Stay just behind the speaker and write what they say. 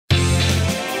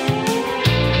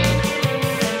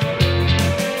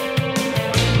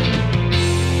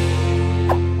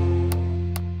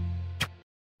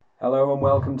and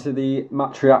welcome to the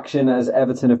match reaction as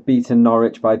Everton have beaten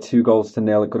Norwich by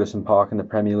 2-0 at Goodison Park in the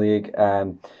Premier League.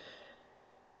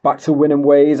 Back to winning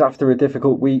ways after a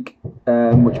difficult week,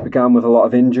 which began with a lot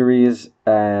of injuries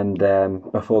and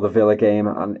before the Villa game,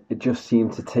 and it just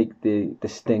seemed to take the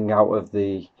sting out of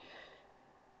the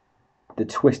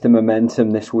twist of momentum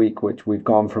this week, which we've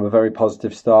gone from a very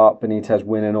positive start, Benitez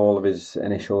winning all of his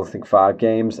initial, 5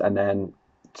 games, and then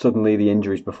suddenly the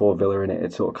injuries before Villa in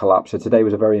it sort of collapsed. So today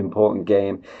was a very important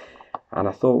game, and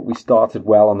I thought we started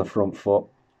well on the front foot.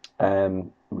 It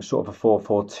was sort of a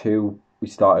 4-4-2. We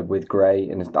started with Gray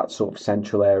in that sort of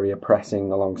central area,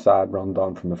 pressing alongside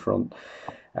Rondon from the front.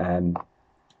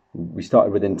 We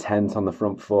started with intent on the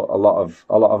front foot. A lot of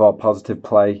our positive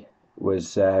play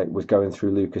was going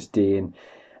through Lucas Dean.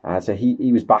 So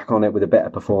he was back on it with a better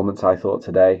performance, I thought,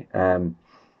 today.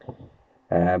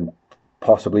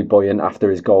 Possibly buoyant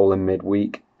after his goal in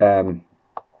midweek. So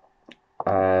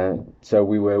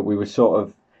we were sort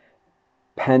of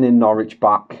penning Norwich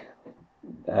back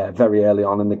very early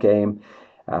on in the game.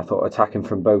 I thought attacking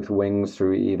from both wings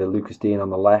through either Lucas Dean on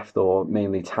the left or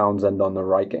mainly Townsend on the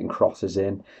right, getting crosses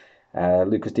in.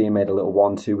 Lucas Dean made a little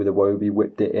 1-2 with Iwobi,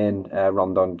 whipped it in.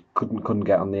 Rondon couldn't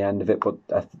get on the end of it, but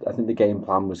I think the game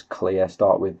plan was clear.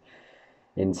 Start with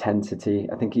intensity.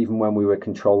 I think even when we were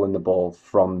controlling the ball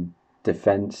from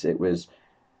defence, it was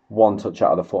one touch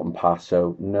out of the foot and pass.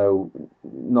 So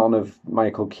none of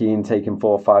Michael Keane taking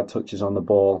 4 or 5 touches on the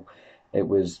ball. It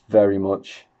was very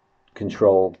much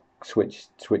control, switch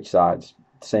sides.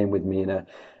 Same with Mina,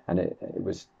 and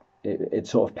it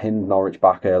sort of pinned Norwich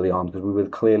back early on because we were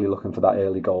clearly looking for that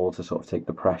early goal to sort of take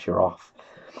the pressure off.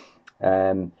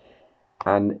 And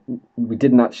we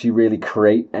didn't actually really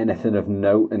create anything of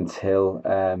note until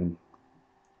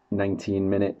 19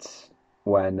 minutes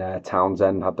when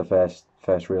Townsend had the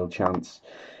first real chance.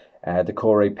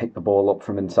 Doucoure picked the ball up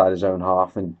from inside his own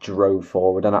half and drove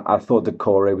forward, and I thought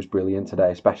Doucoure was brilliant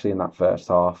today, especially in that first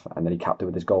half, and then he capped it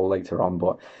with his goal later on.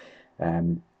 But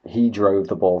he drove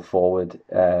the ball forward,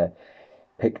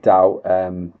 picked out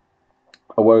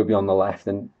Iwobi on the left,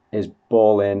 and his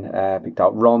ball in, picked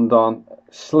out Rondon,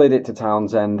 slid it to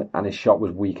Townsend, and his shot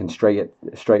was weak and straight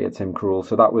at Tim Krul.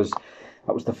 So that was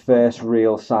the first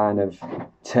real sign of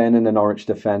turning the Norwich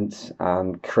defence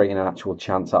and creating an actual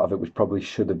chance out of it, which probably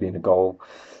should have been a goal.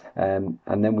 And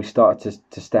then we started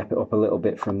to step it up a little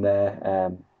bit from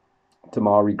there.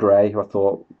 Damari Gray, who I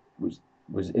thought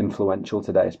was influential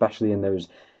today, especially in those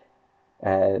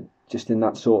just in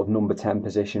that sort of number 10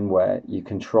 position where you're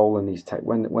controlling these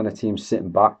when a team's sitting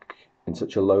back in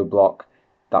such a low block.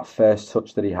 That first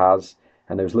touch that he has,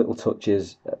 and those little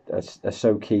touches are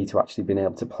so key to actually being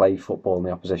able to play football in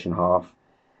the opposition half.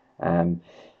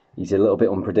 He's a little bit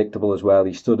unpredictable as well.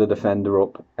 He stood a defender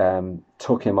up,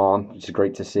 took him on, which is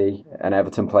great to see. An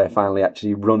Everton player finally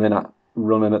actually running at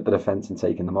the defence and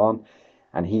taking them on.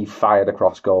 And he fired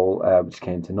across goal, which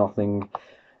came to nothing.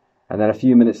 And then a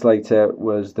few minutes later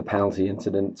was the penalty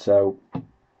incident. So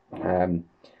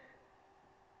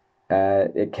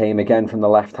it came again from the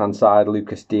left-hand side.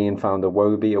 Lucas Dean found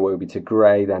Iwobi to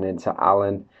Gray, then into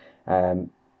Allen.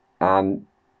 And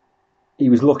he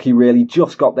was lucky, really.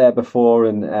 Just got there before,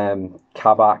 and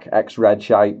Kabak,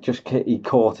 ex-Redshite, he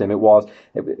caught him. It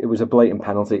was a blatant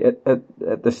penalty.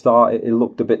 At the start, it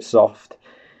looked a bit soft.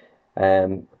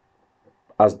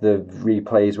 As the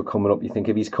replays were coming up, you think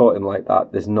if he's caught him like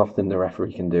that, there's nothing the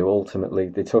referee can do. Ultimately,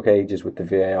 they took ages with the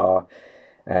VAR.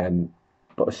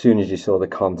 But as soon as you saw the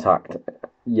contact,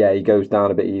 yeah, he goes down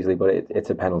a bit easily, but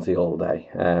it's a penalty all day.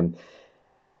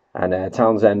 And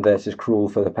Townsend versus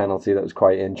Krul for the penalty, that was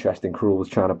quite interesting. Krul was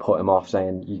trying to put him off,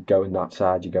 saying, you go in that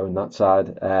side, you go in that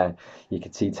side. You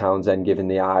could see Townsend giving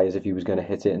the eye as if he was going to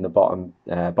hit it in the bottom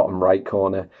right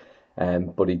corner.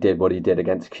 But he did what he did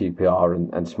against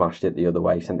QPR and smashed it the other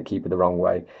way, sent the keeper the wrong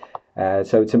way.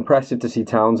 So it's impressive to see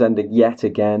Townsend yet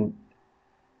again.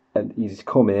 And he's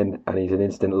come in and he's an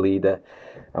instant leader,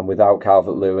 and without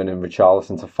Calvert-Lewin and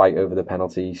Richarlison to fight over the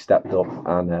penalty, he stepped up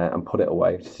and put it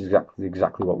away, which is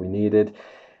exactly what we needed.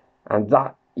 And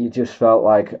that, you just felt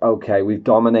like, okay, we've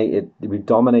dominated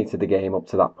the game up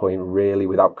to that point, really,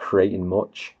 without creating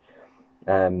much.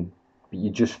 But you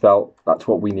just felt that's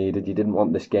what we needed. You didn't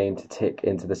want this game to tick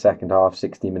into the second half,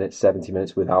 60 minutes, 70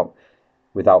 minutes without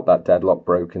that deadlock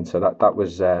broken. So that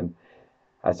was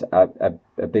as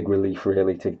a big relief,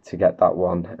 really, to get that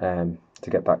one, to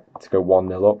go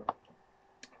 1-0 up.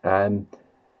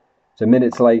 So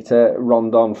minutes later,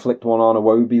 Rondon flicked one on.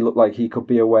 Iwobi looked like he could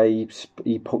be away.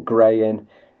 He put Gray in.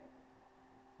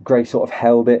 Gray sort of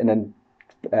held it and then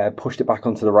pushed it back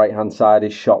onto the right hand side.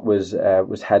 His shot was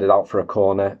headed out for a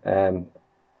corner.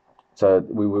 So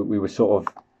we were sort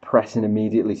of pressing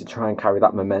immediately to try and carry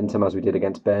that momentum as we did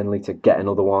against Burnley to get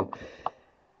another one.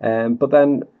 But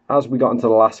then as we got into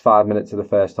the last 5 minutes of the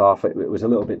first half, it was a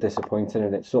little bit disappointing,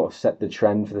 and it sort of set the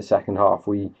trend for the second half.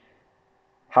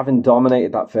 Having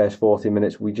dominated that first 40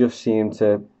 minutes, we just seemed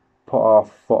to put our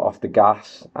foot off the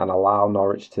gas and allow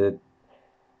Norwich to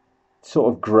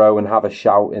sort of grow and have a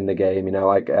shout in the game.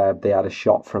 They had a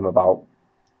shot from about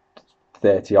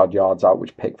 30 odd yards out,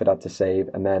 which Pickford had to save,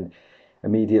 and then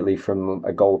immediately from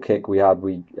a goal kick we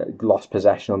lost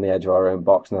possession on the edge of our own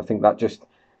box, and I think that just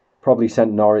probably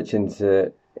sent Norwich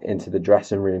into the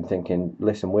dressing room thinking,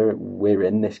 listen, we're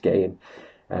in this game.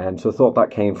 So I thought that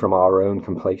came from our own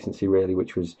complacency, really,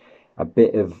 which was a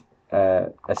bit of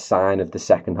a sign of the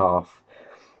second half.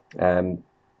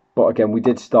 But again, we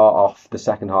did start off the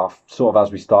second half sort of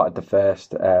as we started the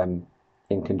first,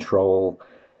 in control,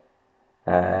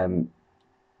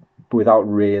 without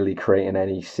really creating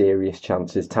any serious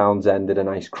chances. Townsend did a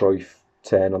nice Cruyff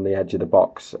turn on the edge of the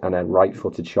box and a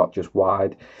right-footed shot just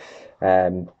wide.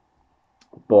 But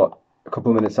a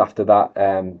couple of minutes after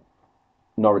that,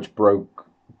 Norwich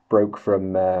broke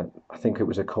from, I think it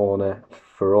was a corner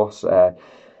for us.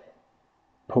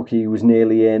 Pukki was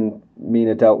nearly in.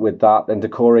 Mina dealt with that, and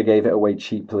Doucoure gave it away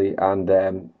cheaply, and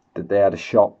they had a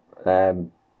shot. I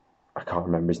can't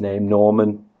remember his name.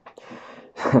 Norman.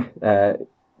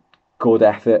 Good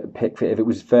effort, Pickford. If it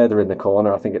was further in the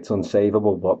corner, I think it's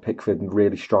unsavable. But Pickford,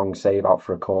 really strong save out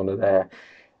for a corner there,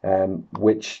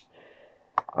 which,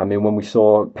 I mean, when we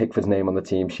saw Pickford's name on the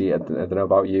team sheet, I don't know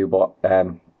about you, but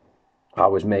I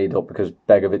was made up, because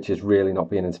Begovic is really not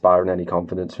being inspiring any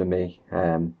confidence for me.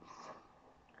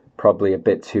 Probably a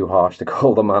bit too harsh to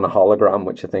call the man a hologram,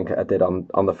 which I think I did on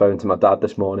the phone to my dad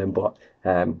this morning, but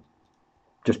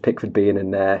just Pickford being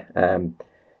in there,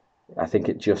 I think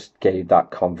it just gave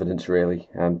that confidence, really,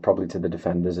 and probably to the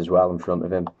defenders as well in front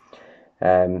of him.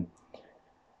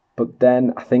 But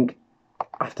then I think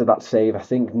after that save, I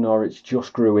think Norwich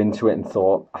just grew into it and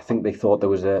they thought there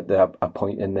was a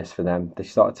point in this for them. They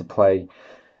started to play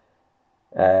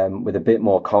with a bit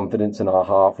more confidence in our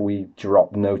half. We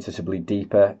dropped noticeably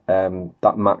deeper.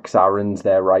 That Max Aarons,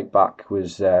 their right back,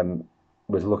 was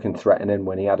looking threatening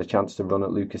when he had a chance to run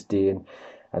at Lucas Dean,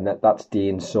 and that's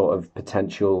Dean's sort of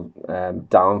potential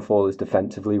downfall is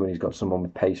defensively, when he's got someone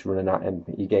with pace running at him.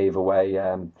 He gave away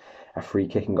a free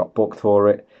kick and got booked for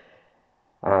it,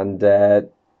 and you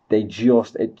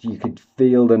could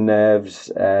feel the nerves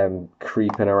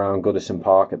creeping around Goodison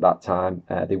Park at that time.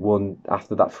 They won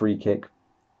after that free kick.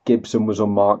 Gibson was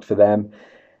unmarked for them,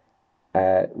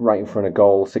 right in front of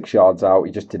goal, 6 yards out.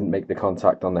 He just didn't make the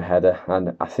contact on the header,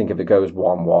 and I think if it goes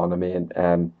 1-1, I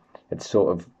mean, it's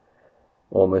sort of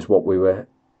almost what we were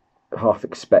half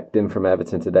expecting from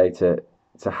Everton today, to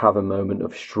have a moment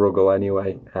of struggle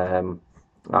anyway.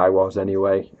 I was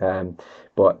anyway,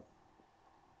 but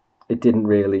it didn't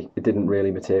really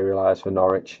materialise for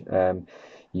Norwich.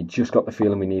 You just got the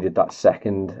feeling we needed that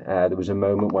second. There was a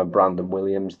moment when Brandon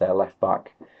Williams, their left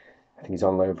back, I think he's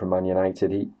on loan from Man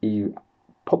United, he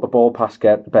put the ball past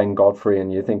Ben Godfrey,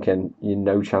 and you're thinking,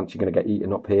 no chance you're going to get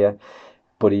eaten up here.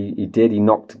 But he did. He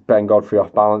knocked Ben Godfrey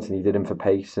off balance, and he did him for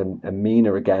pace. And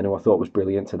Mina, again, who I thought was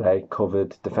brilliant today,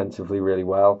 covered defensively really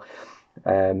well.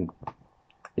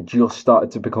 It just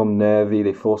started to become nervy.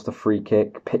 They forced a free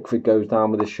kick. Pickford goes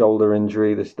down with a shoulder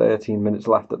injury. There's 13 minutes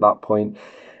left at that point,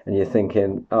 and you're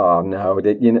thinking, oh no,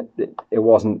 it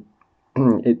wasn't.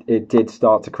 It did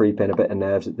start to creep in a bit of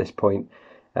nerves at this point,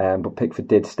 but Pickford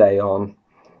did stay on.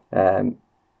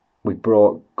 We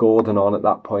brought Gordon on at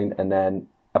that point, and then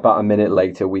about a minute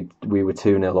later we were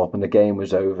 2-0 up and the game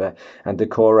was over. And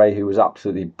Doucoure, who was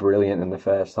absolutely brilliant in the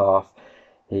first half,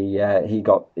 he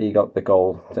got the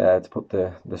goal to put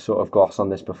the sort of gloss on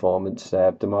this performance.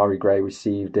 Demarai Gray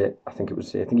received it. I think he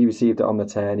received it on the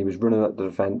turn. He was running at the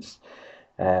defence,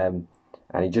 and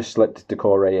he just slipped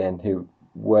Doucoure in, who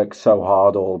worked so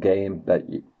hard all game that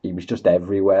he was just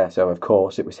everywhere. So of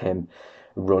course it was him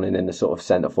running in the sort of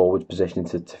centre forward position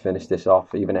to finish this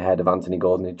off, even ahead of Anthony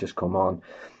Gordon, who'd just come on.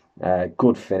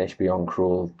 Good finish beyond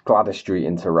cruel. Gladys Street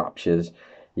into raptures.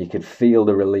 You could feel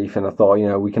the relief, and I thought,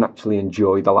 we can actually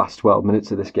enjoy the last 12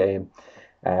 minutes of this game,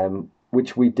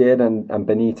 which we did, and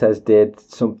Benitez did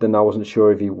something I wasn't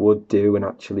sure if he would do, and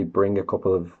actually bring a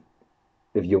couple of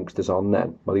youngsters on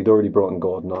then. Well, he'd already brought in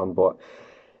Gordon on, but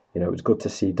it was good to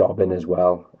see Dobbin as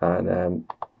well, and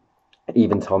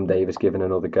even Tom Davis giving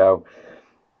another go.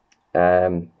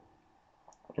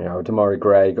 Demarai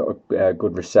Gray got a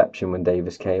good reception when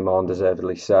Davis came on,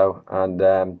 deservedly so,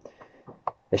 and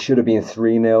it should have been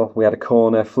 3-0. We had a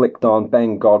corner flicked on,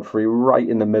 Ben Godfrey right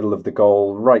in the middle of the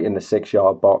goal, right in the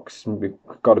 6-yard box. We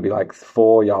got to be like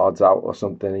 4 yards out or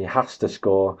something. He has to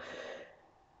score.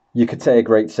 You could say a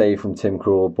great save from Tim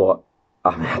Krul, but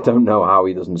I mean, I don't know how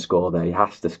he doesn't score there. He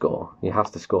has to score. He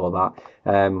has to score that.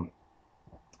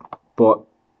 But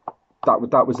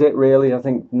that was it, really. I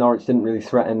think Norwich didn't really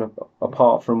threaten,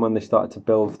 apart from when they started to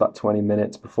build for that 20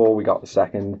 minutes before we got the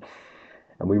second.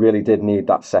 And we really did need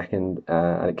that second,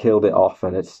 and it killed it off.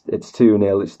 And it's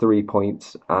 2-0, it's 3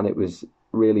 points, and it was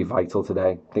really vital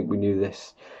today. I think we knew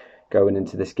this going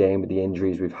into this game with the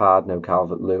injuries we've had. No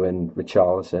Calvert-Lewin,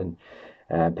 Richarlison,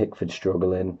 Pickford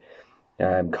struggling,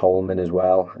 Coleman as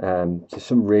well. Just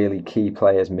some really key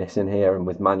players missing here. And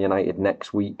with Man United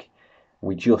next week,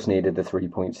 we just needed the 3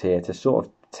 points here to sort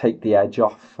of take the edge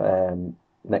off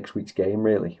next week's game,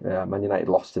 really. Man United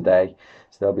lost today,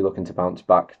 so they'll be looking to bounce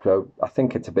back. So I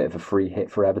think it's a bit of a free hit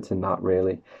for Everton, that,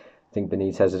 really. I think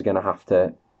Benitez is going to have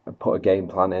to put a game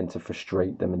plan in to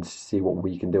frustrate them and see what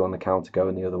we can do on the counter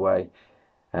going the other way.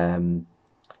 I'm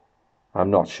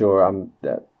not sure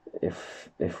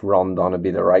if Rondon would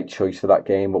be the right choice for that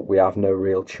game, but we have no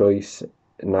real choice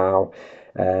now.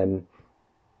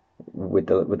 With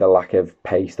the lack of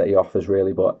pace that he offers,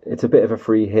 really. But it's a bit of a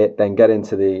free hit. Then get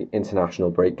into the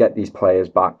international break, get these players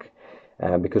back,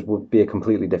 because we'll be a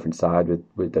completely different side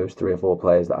with those 3 or 4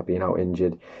 players that have been out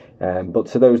injured. But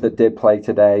to those that did play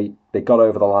today, they got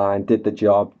over the line, did the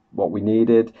job, what we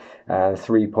needed.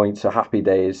 3 points, so happy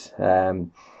days.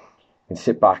 And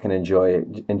sit back and enjoy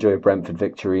a Brentford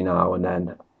victory now, and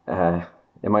then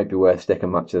it might be worth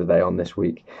sticking match of the day on this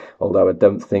week, although I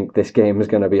don't think this game is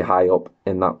going to be high up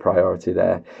in that priority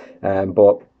there.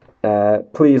 But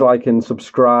please like and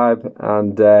subscribe,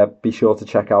 and be sure to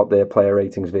check out their player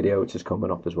ratings video, which is coming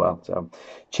up as well. So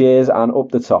cheers, and up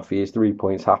the toffees, 3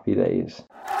 points, happy days.